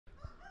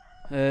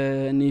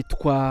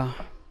nitwa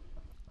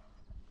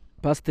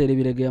Pasiteri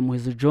Biregeya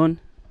Muhizi John,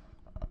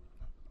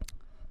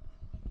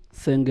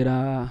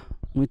 sengera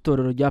mu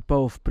itorero rya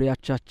Power of Prayer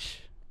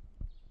Church,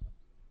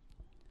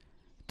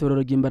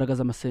 itorero ry'imbaraga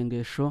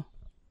z'amasengesho.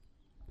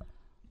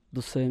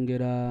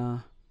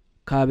 Dusengera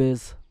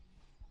Kabeza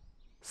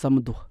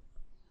Samuduha,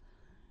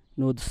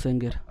 niho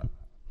dusengera.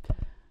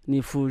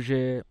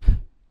 Nifuje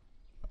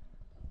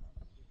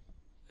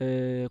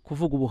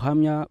kuvuga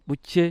ubuhamya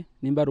buke,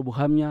 nimba ari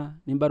ubuhamya,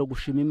 nimba ari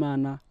ugushima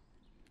Imana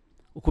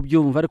uko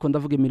byumva, ariko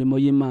ndavuga imirimo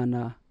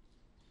y'Imana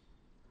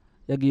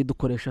yagiye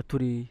dukoresha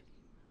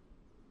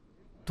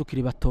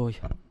tukiri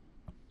batoya.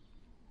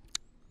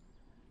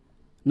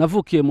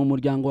 Navukiye mu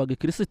muryango wa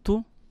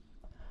gikirisitu,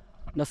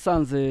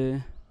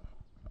 nasanze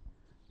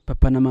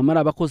papa na mama ari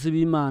abakozi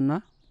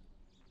b'Imana,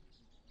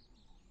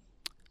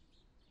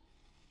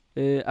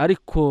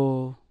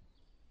 ariko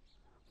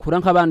kura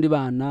nk'abandi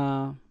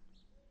bana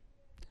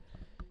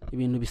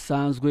ibintu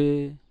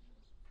bisanzwe,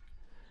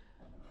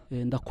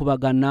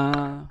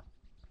 ndakubagana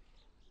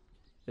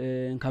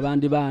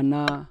nk'abandi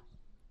bana,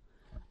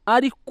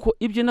 ariko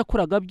ibyo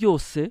nakoraga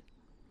byose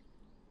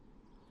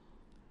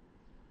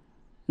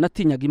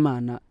natinyaga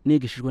Imana,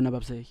 nigishijwe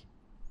n'ababyeyi.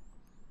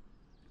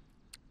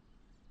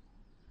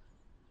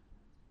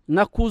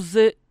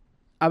 Nakuze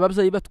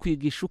ababyeyi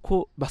batwigisha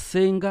uko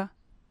basenga,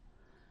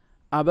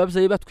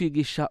 ababyeyi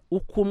batwigisha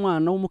uko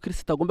umwana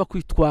w'umukristo agomba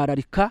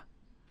kwitwararika.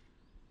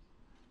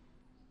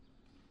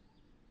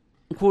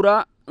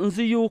 Nkura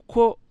nzi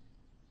yuko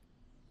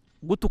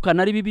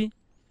gutukana ari bibi,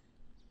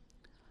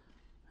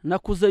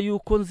 nakuze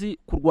yuko nzi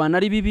kurwana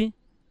ari bibi,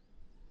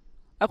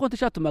 ariko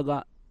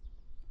nticyatumaga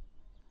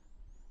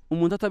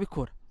umuntu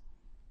atabikora.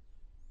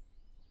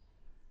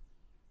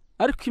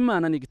 Ariko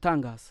Imana ni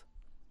igitangaza.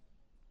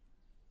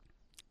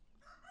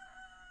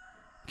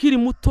 Nkiri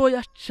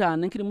mutoya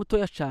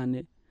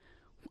cyane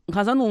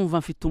nkaza numva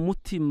mfite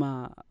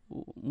umutima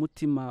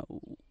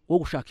wo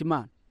gushaka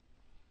Imana,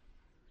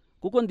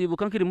 kuko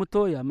ndibuka nkiri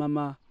mutoya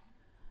mama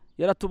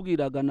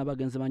yaratubwiraga na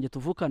bagenzi banjye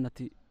tuvukana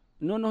ati,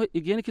 noneho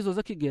igihe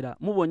nikizoza kigera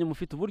mubonye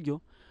mufite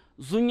uburyo,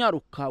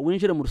 zunyaruka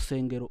winjire mu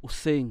rusengero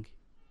usenge.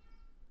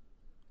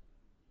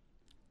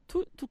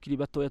 Tukiri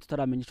batoya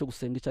tutaramenya icyo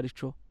gusenga icyo ari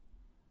cyo,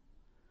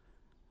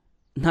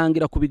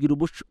 ntangira kubigira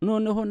ubuco.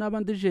 Noneho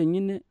nabandi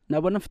jenyine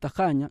nabona mfite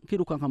akanya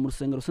nkirukanka mu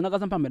rusengero,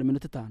 sinagaza mpamara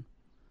iminota 5.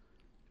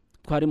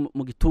 Twari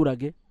mu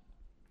giturage,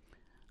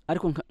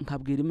 ariko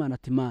nkabwira Imana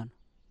ati, Imana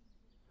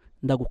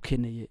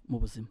ndagukeneye mu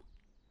buzima.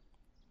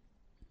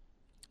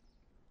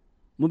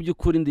 Mu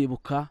by'ukuri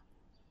ndibuka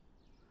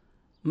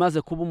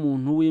maze kuba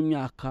umuntu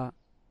w'imyaka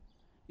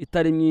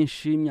itari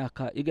myinshi,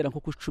 imyaka igera nko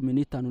ku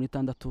 15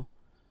 n'itandatu,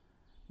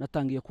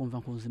 natangiye kumva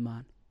nkunze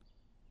Imana.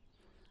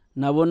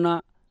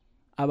 Nabona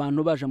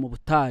abantu baje mu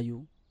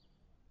butayu,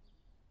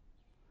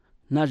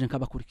 naje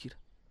nkabakurikira.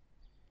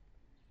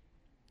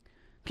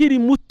 Nkiri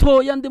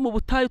mutoya ndi mu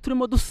butayu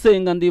turimo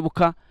dusenga,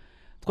 ndibuka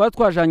twari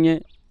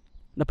twajanye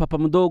na papa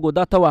mudogo,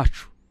 data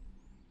wacu,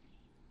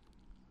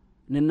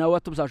 ni nawe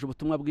watubyaje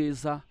ubutumwa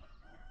bwiza,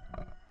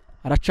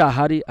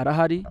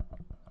 arahari,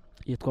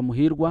 yitwa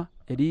Muhirwa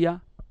Eliya.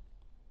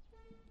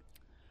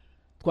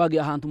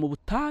 Twagiye ahantu mu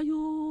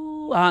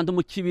butayu, ahantu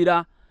mu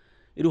kibira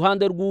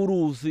iruhande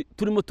rw'uruzi,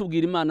 turimo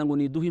tubwira Imana ngo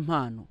niduhe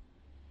impano,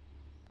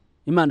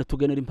 Imana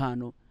tugenera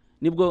impano.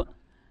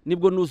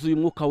 Nibwo nuzuye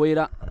umwuka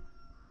wera,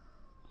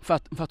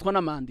 mfatwa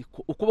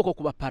n'amandiko, ukuboko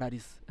kuba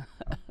pararize.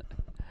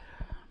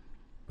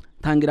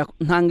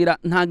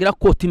 ntangira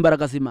kota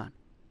imbaraga z'Imana,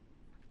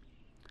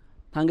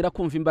 ntangira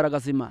kumva imbaraga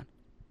z'Imana,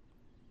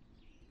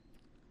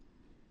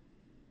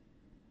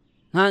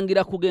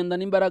 ntangira kugenda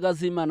n'imbaraga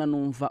z'Imana,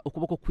 numva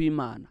ukuboko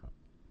kw'Imana.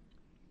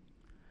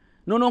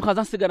 Noneho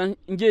nkaza nsigara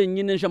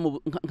njyenyine,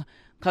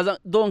 nkaza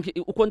donc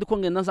uko ndiko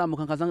ngenda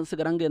nzamuka, nkaza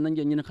nsigara ngenda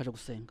njyenyine, nkaja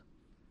gusenga,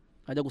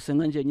 nkaja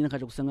gusenga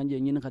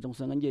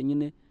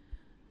njyenyine,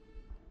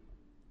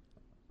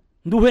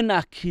 nduhe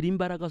nakira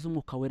imbaraga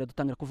z'umwuka wera.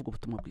 Dutangira kuvuga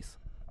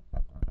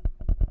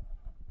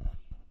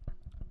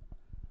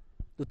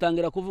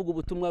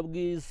ubutumwa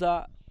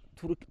bwiza,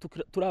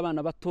 turi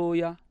abana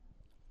batoya.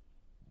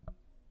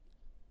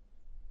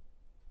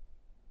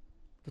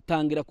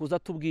 Dutangira kuza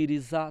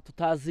tubwiriza,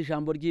 tutazi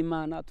ijambo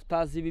ry'Imana,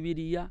 tutazi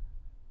Bibiliya,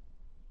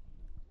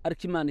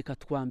 ariko Imana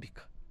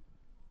ikatwambika,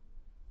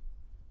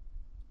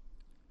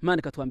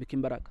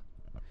 imbaraga.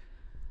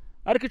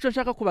 Ariko icyo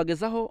nshaka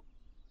kubagezaho,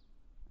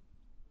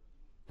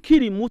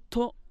 nkiri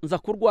muto nza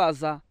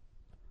kurwaza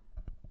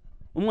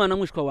umwana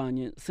mwishwa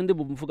wanye, sindi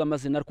bumvuga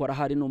amazina, ariko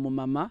arahari. Ni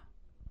umumama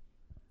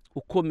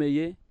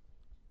ukomeye,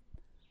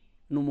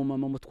 ni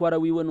umumama mutwara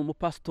wiwe, ni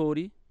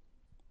umupasitori,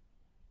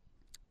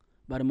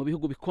 bari mu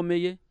bihugu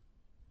bikomeye,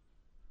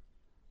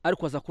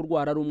 ariko aza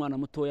kurwara ari umwana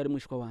mutoya, ari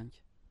mwishwa wanjye,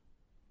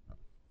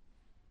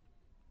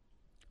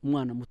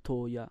 umwana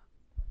mutoya,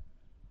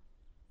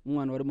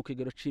 umwana wari mu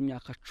kigero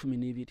cy'imyaka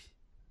 12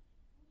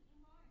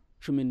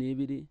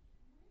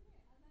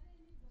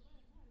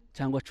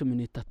 cyangwa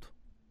 13.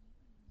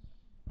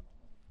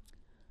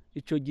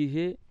 Icyo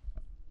gihe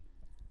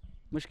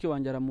mushiki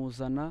wanjye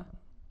aramuzana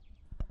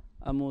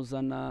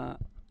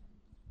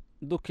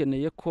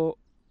dukeneye ko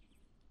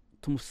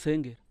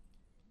tumusengera.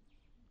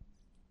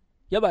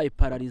 Yabaye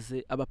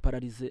pararize,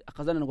 abapararize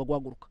akazanirwa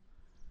guhaguruka,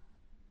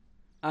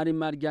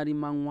 arimo arya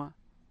arimo anywa,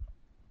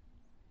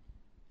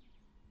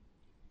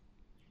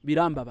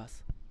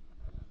 birambabaza.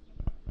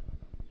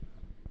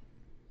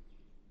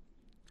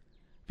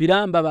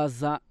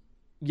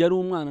 Yari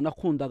umwana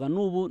nakundaga,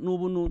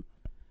 n'ubu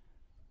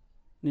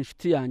ni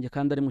inshuti yanjye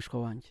kandi ari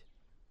mushwa wanjye.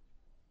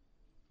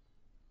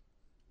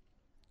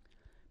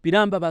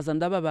 Birambabaza,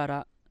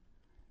 ndababara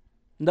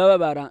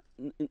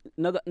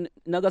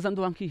nagaza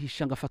nduwa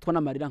nkihisha ngafatwa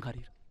n'amarira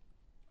nkarira,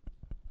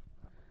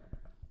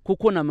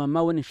 kuko na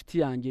mama we ni inshuti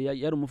yanjye,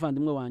 yari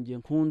umuvandimwe wanjye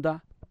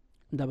nkunda,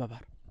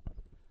 ndababara.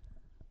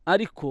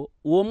 Ariko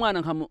uwo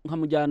mwana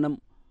nkamujyana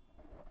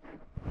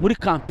muri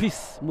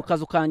campus mu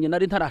kazu kanjye,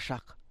 nari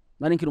ntarashaka,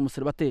 nari nkiri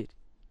umuseribateri.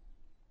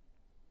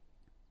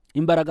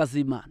 Imbaraga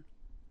z'Imana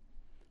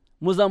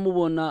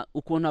muzamubona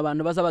ukuntu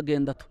abantu baza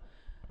bagenda,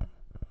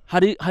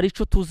 hari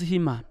ico tuziho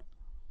Imana.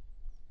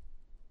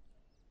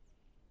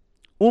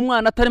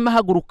 Umwana atarimo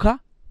ahaguruka,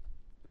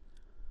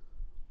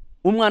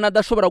 umwana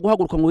adashobora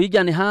guhaguruka ngo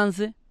yijyane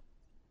hanze,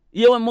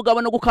 yewe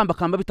mugabo no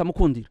gukambakamba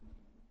bitamukundira.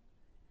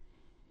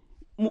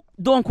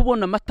 Donc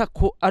ubona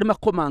amatako arimo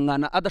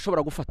akomangana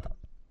adashobora gufata.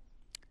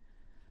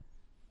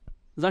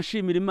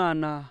 Zanshimira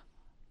Imana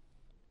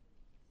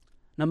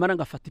namara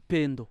ngafata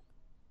ipendo.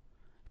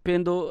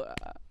 Ipendo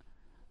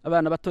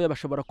abana batoya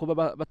bashobora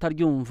kuba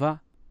bataryumva,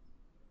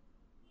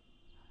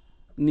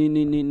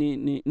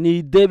 ni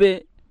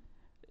idebe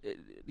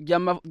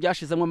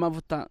ryashizemo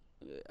amavuta,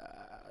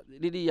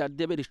 ririya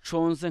debe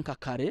riconze nka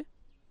kare,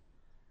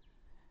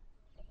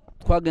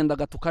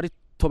 twagendaga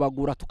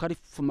tukaritobagura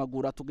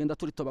tukarifumagura, tugenda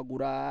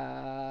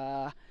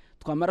turitobagura,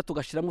 twamara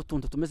tugashiramo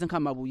utuntu tumeze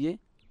nk'amabuye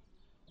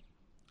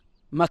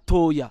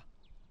matoya,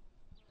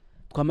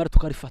 twamara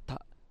tukarifata.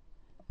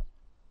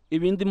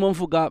 Ibindi mu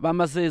mvuga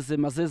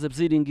mazeze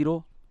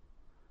byiringiro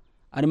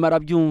arimo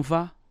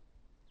arabyumva,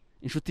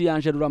 inshuti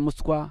yanje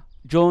Ruramutswa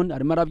John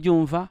arimo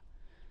arabyumva,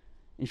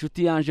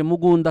 inshuti yanje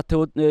Mugunda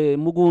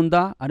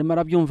arimo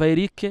arabyumva,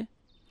 Eric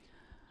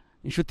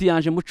inshuti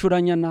yanje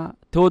Mucuranyana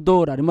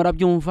Theodore arimo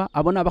arabyumva.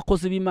 Abo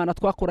n'abakozi b'Imana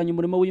twakoranye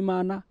umurimo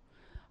w'Imana.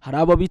 Hari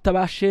abo bita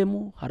ba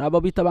Shemu, hari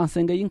abo bita ba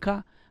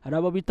Nsengeyinka, hari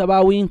abo bita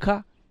ba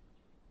Winka.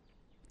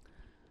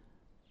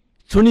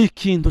 Cyo ni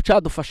ikintu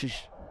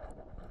cadufashije.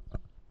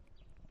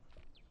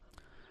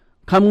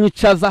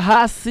 Kamwicaza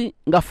hasi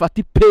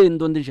ngafata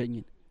ipendo ndije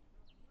nyine,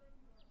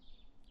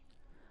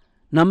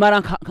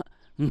 namara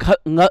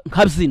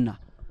nkazina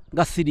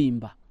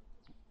ngasirimba,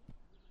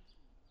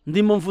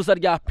 ndimo mvuza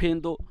rya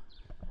pendo.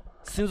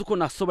 Sinzi uko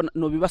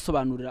no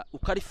bibasobanurira.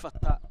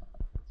 Ukarifata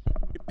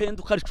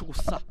ipendo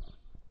ukaricugusa,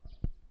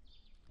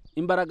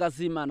 imbaraga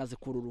z'Imana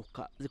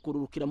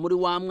zikururukira muri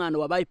wa mwana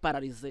wabaye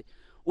pararize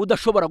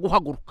udashobora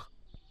guhaguruka.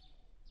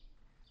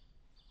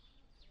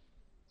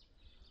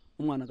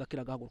 Umwana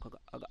agakira agahaguruka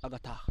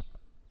agataha.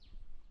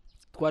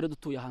 Twari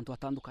dutuye ahantu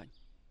hatandukanye,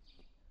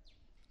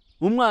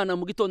 umwana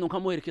mu gitondo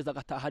nkamuherekeza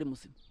agataha ari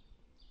muzima.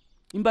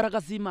 Imbaraga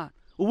z'Imana.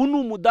 Ubu ni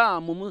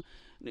umudamu,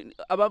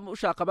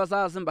 abashaka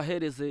bazaze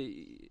mbahereze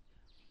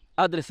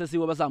adresse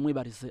ziwe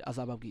bazamwibarize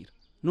azababwira.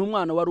 Ni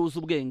umwana wari uzi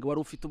ubwenge,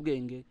 wari ufite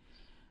ubwenge,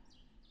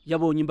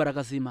 yabonye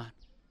imbaraga z'Imana.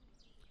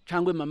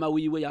 Cyangwa mama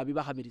wiwe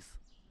yabibahamiriza.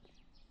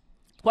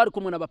 Twari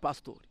kumwe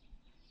n'abapastori,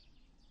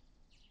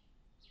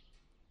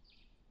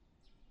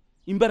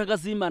 imbaraga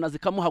z'Imana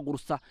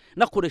zikamuhagurusa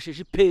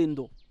nakoresheje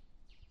ipendo.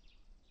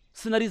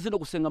 Sinarizi no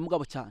gusenga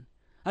mugabo cyane,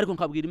 ariko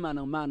nkabwira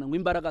Imana ngo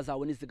imbaraga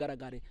zawe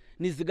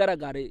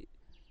nizigaragare,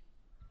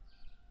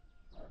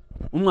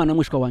 umwana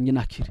mwishwa wanjye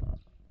nakire.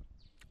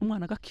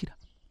 Umwana agakira.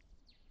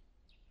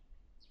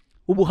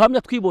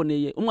 Ubuhamya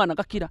twiboneye, umwana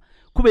agakira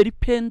kubera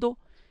ipendo.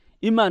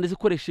 Imana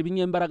izikoresha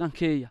ibinyembaraga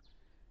nkeya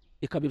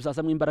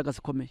ikabibyazamo imbaraga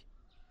zikomeye.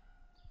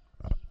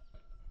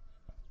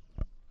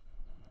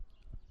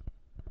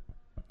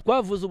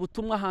 Twavuze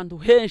ubutumwa ahantu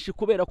henshi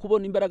kubera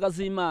kubona imbaraga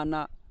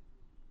z'Imana.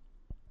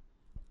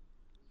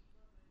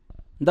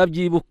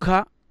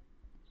 Ndabyibuka,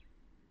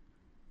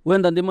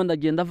 wenda ndimo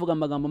ndagenda avuga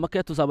amagambo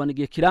make, tuzabana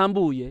igihe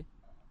kirambuye.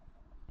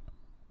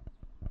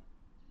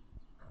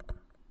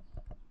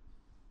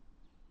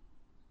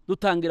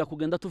 Dutangira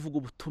kugenda tuvuga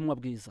ubutumwa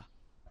bwiza.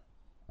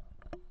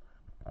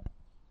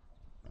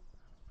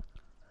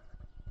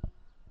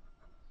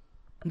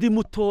 Ndi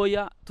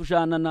mutoya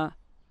tujana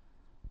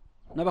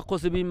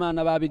n'abakozi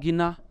b'Imana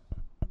babigina,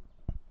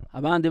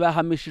 abandi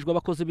bahamishijwe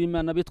abakozi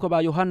b'Imana bitwa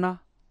ba Yohana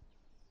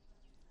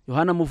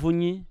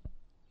Muvunyi.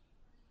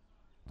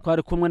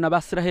 Twari kumwe na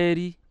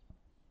Basiraheli,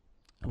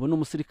 ubu ni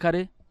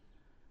umusirikare,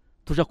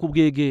 tuja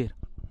kubwegera.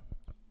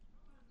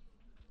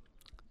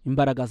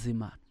 Imbaraga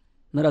z'Imana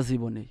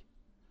naraziboneye.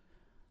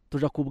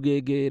 Tuja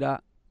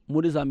kubwegera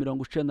muri za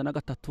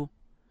 93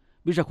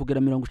 bija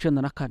kugera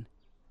 94.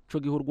 Cyo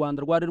gihe u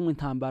Rwanda rwari rumwe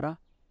intambara.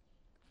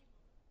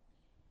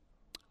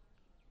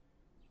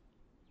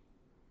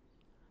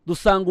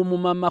 Dusanga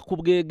umumama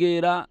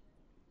kubwegera,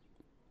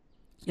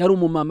 yari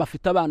umumama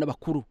afite abana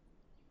bakuru,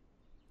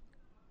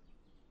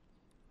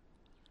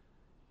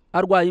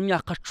 arwaye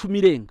imyaka 10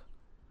 irenga.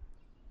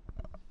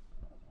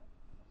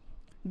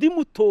 ndi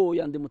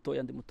mutoya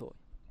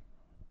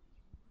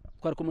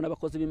twari kumwe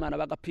n'abakozi b'Imana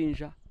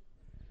bagapinja,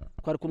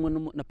 twari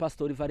kumwe na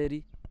Pastor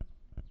Valeri,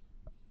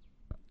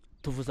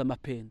 tuvuza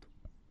amapendo.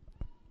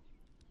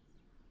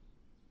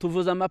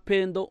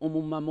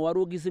 Umumama wari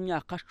ugize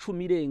imyaka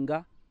 10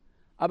 irenga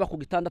aba ku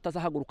gitanda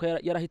atazahaguruka,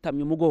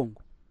 yarahitamye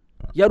umugongo,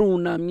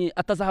 yarunamye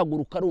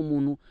atazahaguruka, ari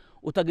umuntu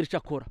utagira icyo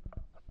akora.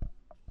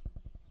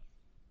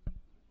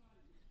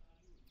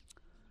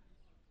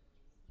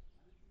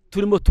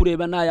 Turimo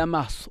tureba n'aya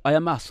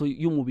maso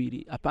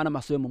y'umubiri, apana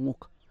amaso yo mu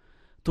mwuka.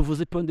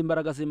 Tuvuze ipendo,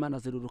 imbaraga z'Imana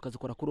ziruruka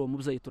zikora kuri uwo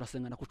mubyeyi,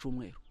 turasengana ku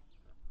cyumweru.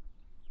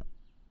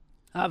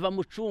 Ava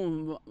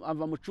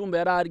mu cyumba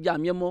yari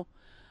aryamyemo,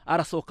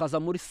 arasohokaza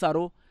muri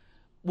saro.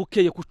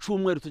 Bukeye ku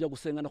cyumweru tujya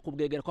gusengana ku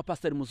bwegera kwa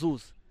Pastor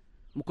Muzuzi,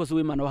 umukozi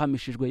w'Imana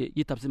wahamishijwe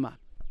yitabye Imana.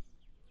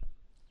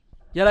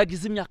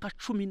 Yaragize imyaka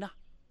 10.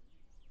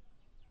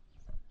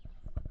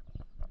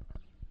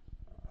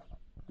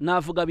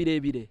 Navuga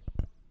birebire,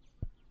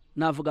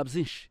 navuga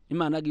byinshi.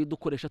 Imana yagiye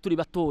dukoresha turi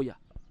batoya.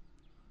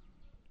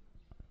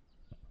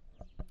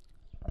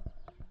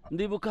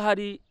 Ndibuka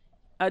hari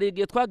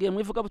igihe twagiye mu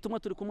ivugabutumwa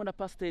turi kumwe na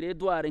Pastor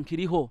Edouard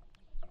Nkiriho,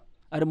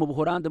 ari mu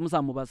Buholande,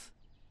 muzamubaza.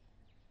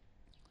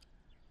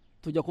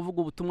 Tujya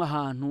kuvuga ubutumwa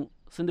ahantu,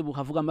 sindi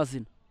buhavuga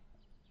amazina.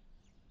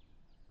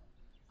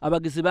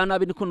 Abagizi ba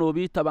nabi niko no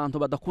bita, abantu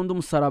badakunda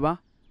umusaraba,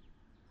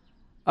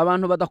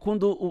 abantu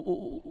badakunda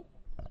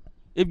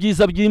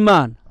ibyiza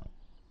by'Imana.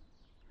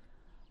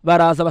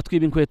 Baraza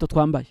batwiba inkweto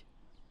twambaye,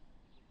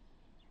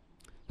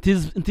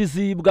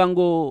 ntizibwa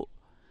ngo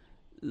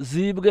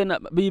zibwe,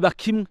 biba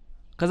kimwe,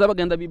 kaza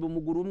bagenda biba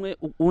umuguru umwe,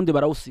 uwundi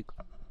barawusiga.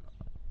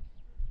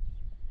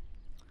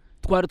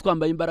 Twari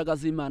twambaye imbaraga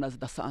z'Imana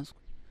zidasanzwe.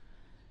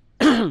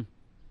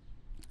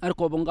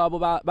 Ariko abo ngabo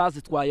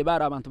bazitwaye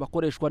bari abantu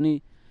bakoreshwa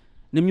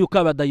n'imyuka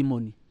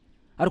y'abadayimoni,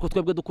 ariko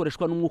twebwe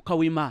dukoreshwa n'umwuka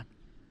w'Imana.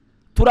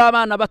 Turi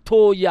abana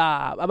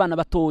batoya.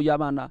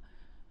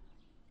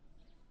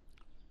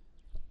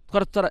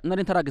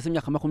 Nari ntarageze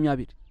imyaka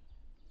 20.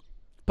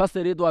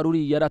 Pastor Edouard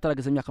uri yari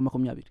atarageze imyaka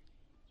 20.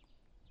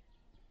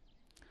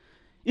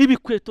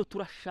 Ibikweto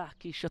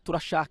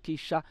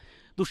turashakisha,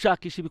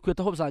 dushakisha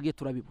ibikweto aho byagiye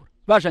turabibura.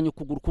 Bajanye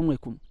ukuguru kumwe.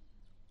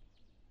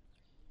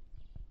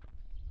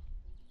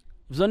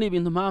 Ibyo ni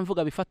ibintu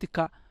mpamvuga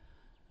bifatika.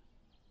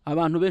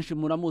 Abantu benshi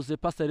muramuze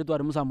Pastor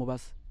Edouard,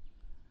 muzamubaza.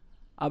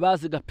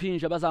 Abazi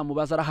gapinja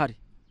bazamubaza, arahari,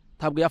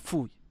 ntabwo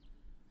yapfuye.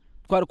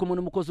 Twari kumwe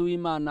n'umukozi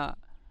w'Imana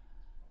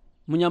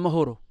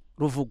Munyamahoro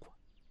Ruvugwa.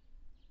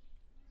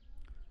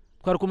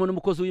 Twari kumwe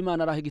n'umukozi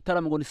w'Imana araha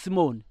igitaramo ngo ni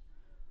Simone,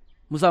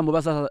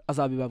 muzamubaza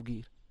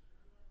azabibabwira.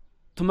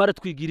 Tumare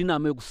twigira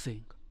inama yo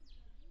gusenga.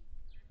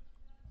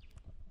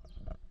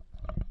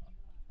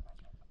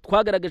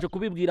 Twagerageje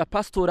kubibwira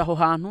pastor aho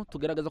hantu,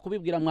 tugerageza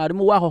kubibwira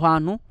mwarimu w'aho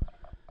hantu,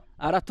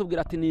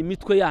 aratubwira ati ni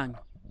imitwe yanyu.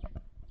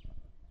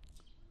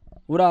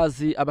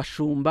 Urazi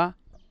abashumba,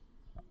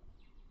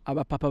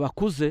 abapapa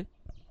bakuze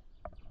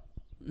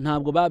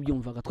ntabwo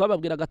babyumvaga.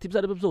 Twababwiraga ati ibyo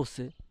ari byo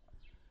byose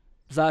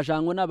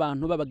byajanywe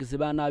n'abantu babagize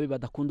ba nabi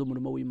badakunda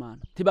umurimo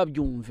w'Imana,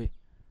 tibabyumve.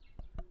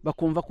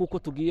 Bakumva kuko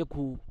tugiye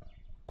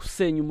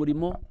gusenya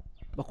umurimo,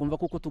 bakumva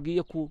kuko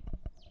tugiye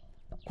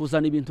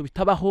kuzana ibintu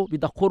bitabaho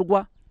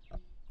bidakorwa.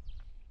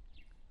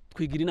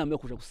 Twigira inama yo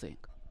kuja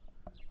gusenga,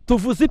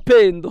 tuvuze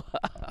ipendo.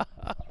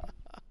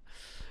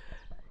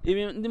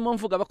 Ibi ndimo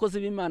mvuga abakozi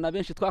b'Imana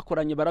benshi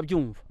twakoranye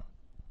barabyumva.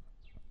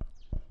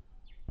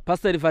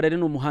 Pastor Valeri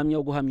ni umuhamya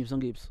wo guhamya ibyo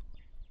ngibyo.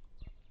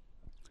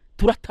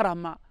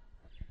 Turatarama,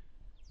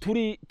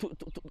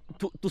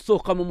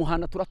 dusohoka mu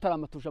muhanda,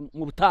 turatarama tuja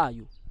mu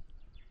butayu,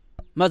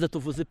 maze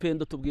tuvuze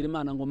ipendo, tubwira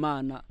Imana ngo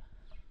Mana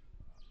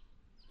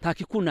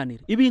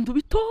ntakikunanira. Ibintu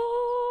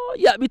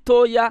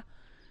bitoya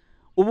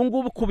ubu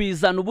ngubu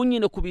kubizana, ubu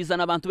nyine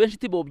kubizana abantu benshi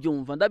tibo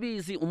byumva.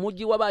 Ndabizi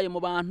umujyi wabaye mu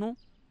bantu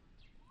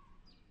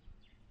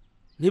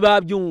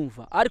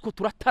ntibabyumva, ariko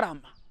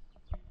turatarama.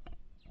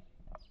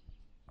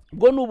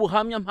 Ubwo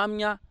n'ubuhamya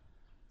mpamya.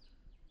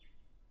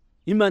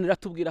 Imana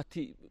iratubwira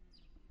ati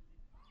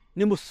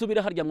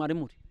nimusubire harya mwari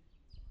muri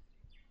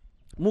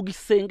mu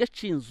gisenge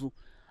cy'inzu,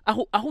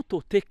 aho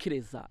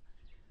utotekereza,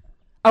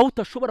 aho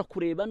utashobora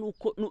kureba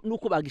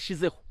nuko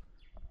bagishizeho.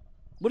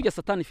 Burya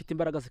Satani ifite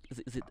imbaraga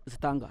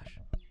zitangaje,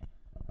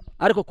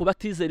 ariko kuba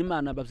tizera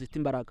Imana bavyita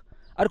imbaraga,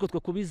 ariko twe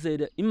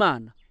kubizera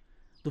Imana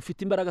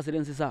dufite imbaraga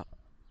zirenze zabo.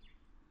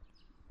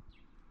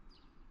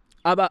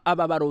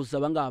 Aba baroza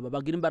bangaba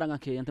bagira imbaraga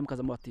nkeya,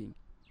 ntemukaza mu batinya.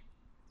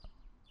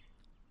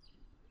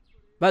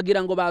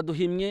 Bagira ngo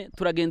baduhimye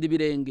turagenda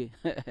ibirenge.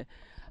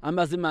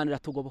 Amazi Imana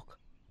iratugoboka.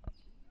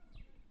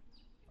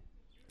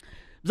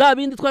 Bya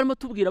bindi twarimo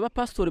tubwira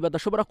abapastori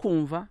badashobora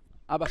kumva,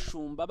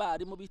 abashumba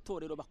bari mu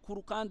bitorero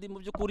bakuru, kandi mu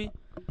by'ukuri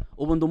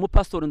ubu ndi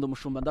umupastori ndi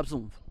umushumba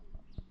ndabyumva.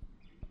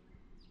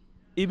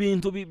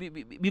 Ibintu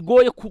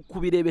bigoye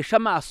kubirebesha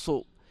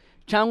amaso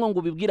cyangwa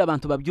ngo bibwire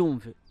abantu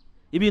babyumve.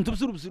 Ibintu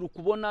by'urubyiruko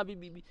kubona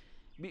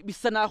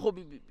bisa naho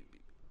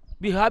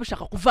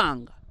bishaka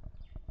kuvanga,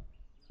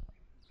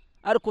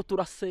 ariko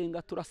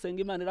turasenga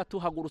Imana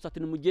iratuhagurutsa ati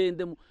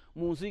nimugende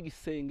mu nzu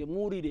y'igisenge,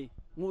 mwurire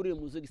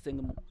mu nzu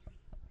y'igisenge.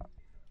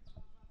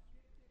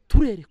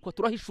 turerekwa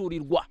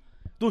turahishurirwa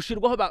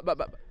dushirwaho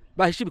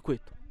bahisha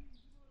ibikweto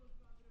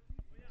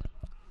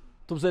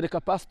tuzereka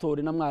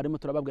pastori na mwarimu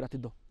turababwira ati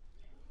do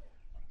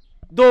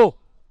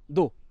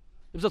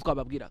ibyo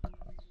twababwiraga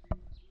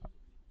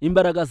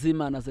imbaraga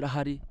z'Imana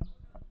zirahari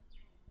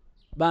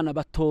bana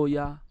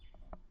batoya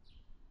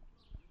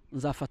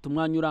nzafata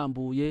umwanya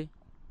urambuye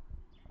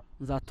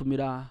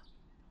nzatumira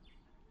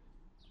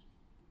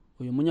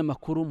uyu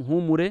munyamakuru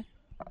Muhumure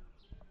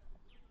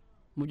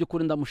mu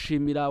by'ukuri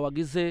ndamushimira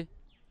wagize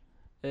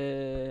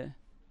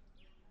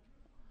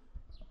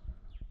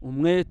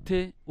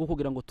umwete wo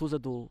kugira ngo tuze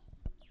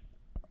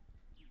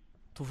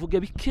tuvuge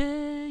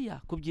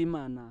bikeya ku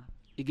by'Imana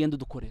igenda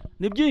dukorera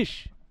ni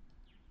byinshi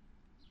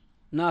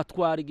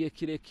natwara igihe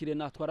kirekire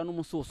natwara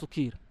n'umunsi wose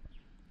ukira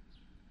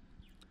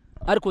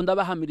ariko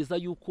ndabahamiriza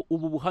yuko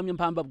ubu buhamya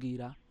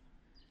mpambabwira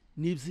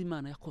ni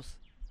iby'Imana yakoze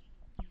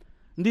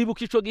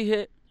ndibuka ico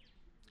gihe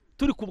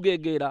turi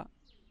kubwegera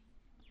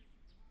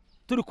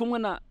turi kumwe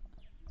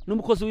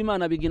n'umukozi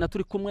w'Imana Bigina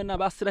turi kumwe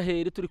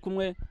n'Abasiraheli turi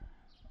kumwe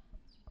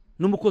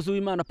n'umukozi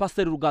w'Imana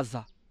Pastor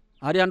Rugaza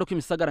ari hano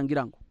kimisagara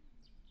ngira ngo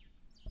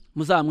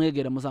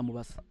muzamwegere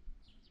muzamubaza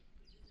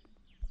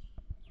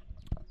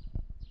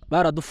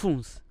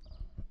baradufunze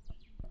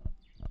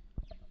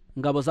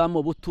ngabo za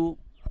Mobutu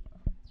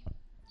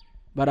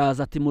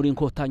baraza ati muri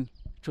inkotanyi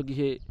ico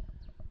gihe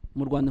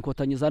mu Rwanda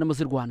inkotanyi zarimo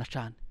zirwana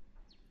cyane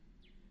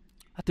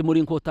ati muri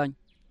inkotanyi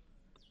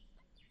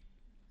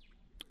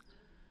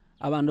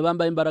abantu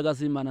bambaye imbaraga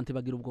z'Imana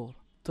ntibagira ubwoba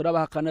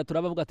turabahakana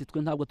turabavuga ati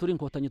twe ntabwo turi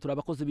inkotanyi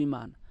turabakozi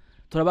b'Imana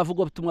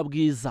turabavuga ubutumwa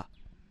bwiza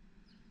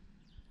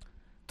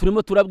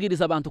turimo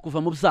turabwiriza abantu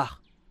kuva mu byaha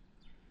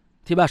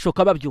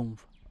tibashoka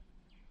babyumva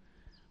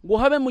ngo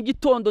habe mu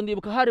gitondo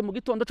ndibuka hari mu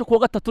gitondo cyo kuwa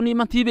gatatu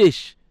n'ima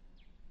ntibeshe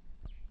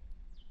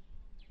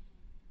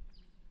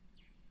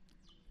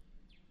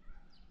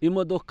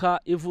imodoka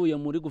ivuye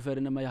muri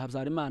guverinoma ya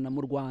Habyarimana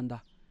mu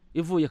Rwanda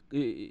ivuye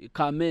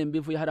Kamembe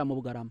ivuye hari mu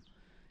Bugarama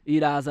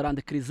iraza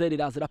Land Cruiser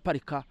iraza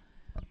iraparika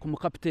ku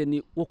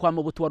mukapiteni wo kwa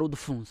Mobutu wari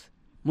udufunze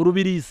mu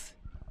Rubirizi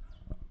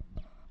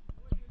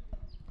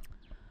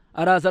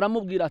araza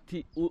aramubwira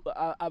ati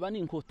aba ni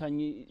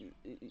inkotanyi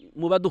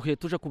mu baduhe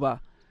tuje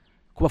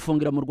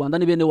kubafungira mu Rwanda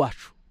ni bene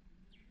wacu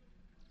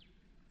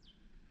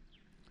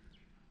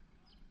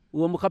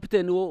uwo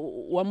mukapiteni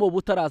wa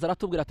Mobutu araza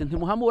aratubwira ati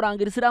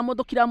ntimuhamurangiriza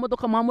iriya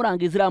modoka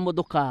muhamurangiriza iriya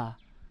modoka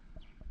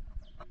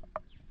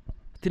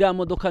iriya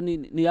modoka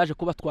ni yaje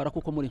kubatwara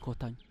kuko muri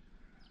inkotanyi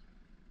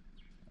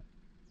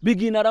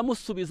Bigina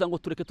aramusubiza ngo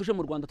tureke tuje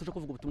mu Rwanda tuje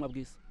kuvuga ubutumwa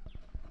bwiza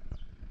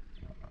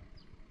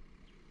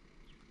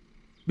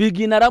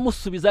Bigina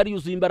aramusubiza ari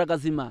yuzuye imbaraga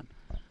z'Imana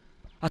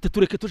ati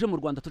tureke tuje mu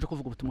Rwanda tuje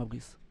kuvuga ubutumwa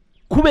bwiza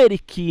kubera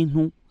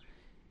ikintu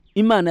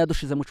Imana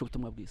yadushize mu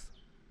ubutumwa bwiza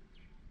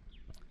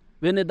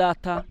bene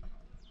data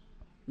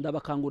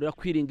ndabakangurira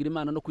kwiringira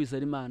Imana no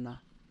kwizera Imana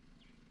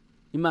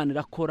Imana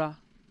irakora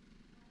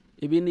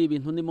ibi ni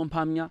ibintu ndimo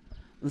mpamya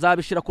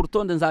nzabishira ku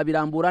rutonde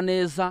nzabirambura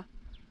neza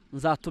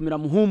nzatumira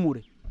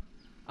Muhumure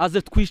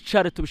aze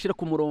twicare tubishire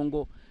ku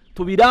murongo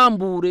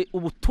tubirambure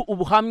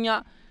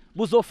ubuhamya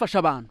buzofasha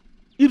abantu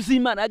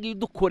iby'Imana yagiye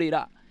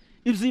dukorera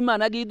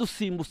iby'Imana yagiye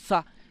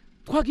dusimbutsa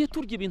twagiye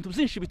turya ibintu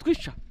byinshi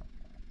bitwica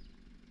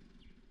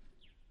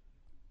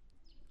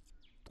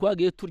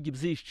twagiye turya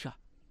ibyica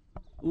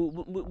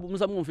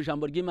muzamwumva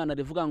ijambo ry'Imana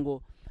rivuga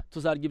ngo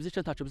tuzarya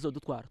ibyica ntaco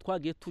bizodutwara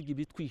twagiye turya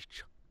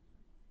ibitwica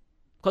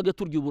twagiye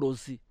turya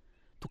uburozi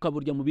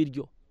tukaburya mu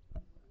biryo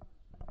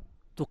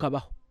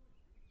tukabaho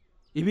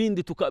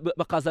ibindi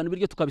bakazana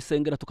ibiryo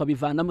tukabisengera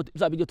tukabivanamo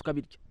bya biryo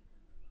tukabirya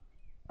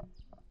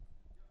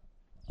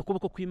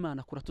ukuboko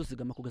kw'Imana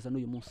kuratuzigama kugeza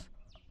n'uyu munsi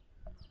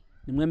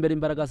nimwembere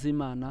imbaraga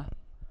z'Imana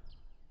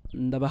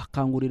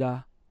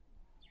ndabakangurira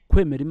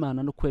kwemera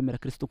Imana no kwemera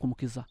Kristo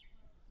kumukiza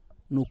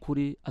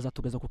nukuri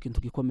azatugeza ku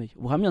kintu gikomeye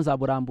ubuhamya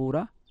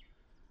nzaburambura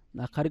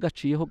nakari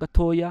gaciyeho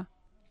gatoya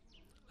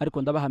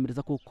ariko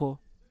ndabahamiriza kuko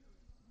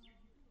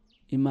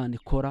Imana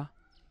ikora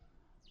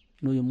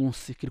n'uyu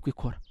munsi kiri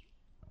kwikora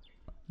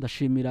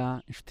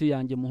ndashimira inshuti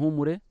yanjye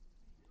Muhumure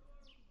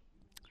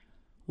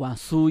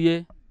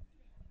wansuye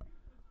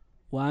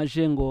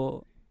waje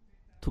ngo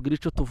tugire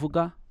ico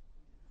tuvuga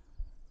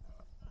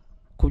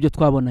kubyo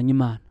twabonanye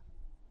Imana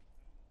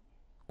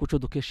kuco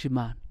dukesha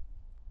Imana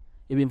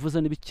ibi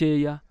mvuze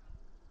nibikeya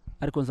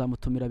ariko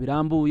nzamutumira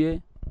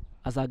birambuye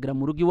azagira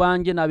mu rugo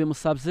iwanjye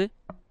nabimusabye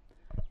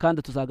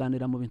kandi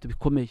tuzaganira mu bintu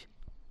bikomeye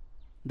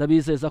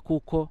ndabizeza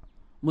kuko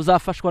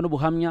muzafashwa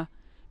n'ubuhamya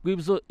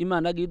bw'ibyo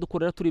Imana yagiye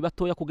dukorera turi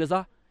batoya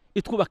kugeza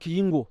itwubakiye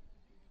ingo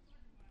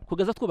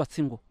kugeza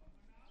twubatse ingo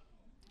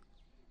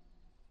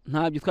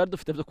ntabyo twari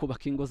dufite byo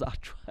kubaka ingo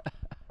zacu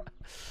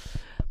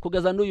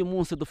kugeza n'uyu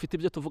munsi dufite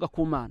ibyo tuvuga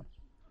ku Mana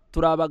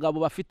turi abagabo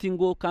bafite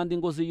ingo kandi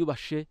ingo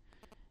ziyubashe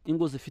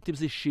ingo zifite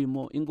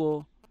ibyishimo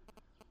ingo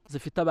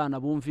zifite abana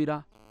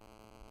bumvira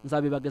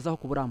nzabibagezaho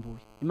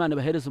kuburambuye Imana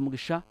ibahereze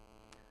umugisha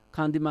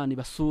kandi Imana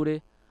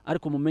ibasure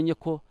ariko mumenye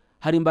ko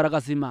hari imbaraga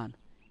z'Imana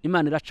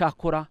Imana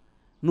iracakora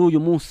n'uyu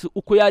munsi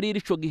uko yari iri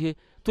ico gihe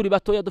turi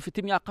batoya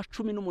dufite imyaka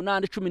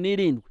 18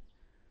 17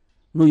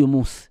 n'uyu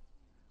munsi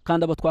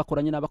kandi abo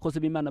twakoranye n'abakozi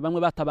b'Imana bamwe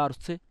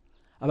batabarutse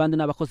abandi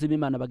n'abakozi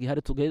b'Imana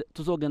bagihari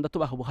tuzogenda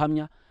tubaha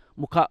ubuhamya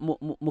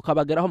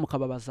mukabageraho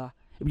mukababaza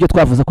ibyo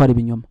twavuze ko ari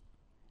ibinyoma.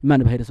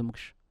 Imana ibahereze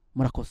umugisha.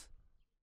 Murakoze.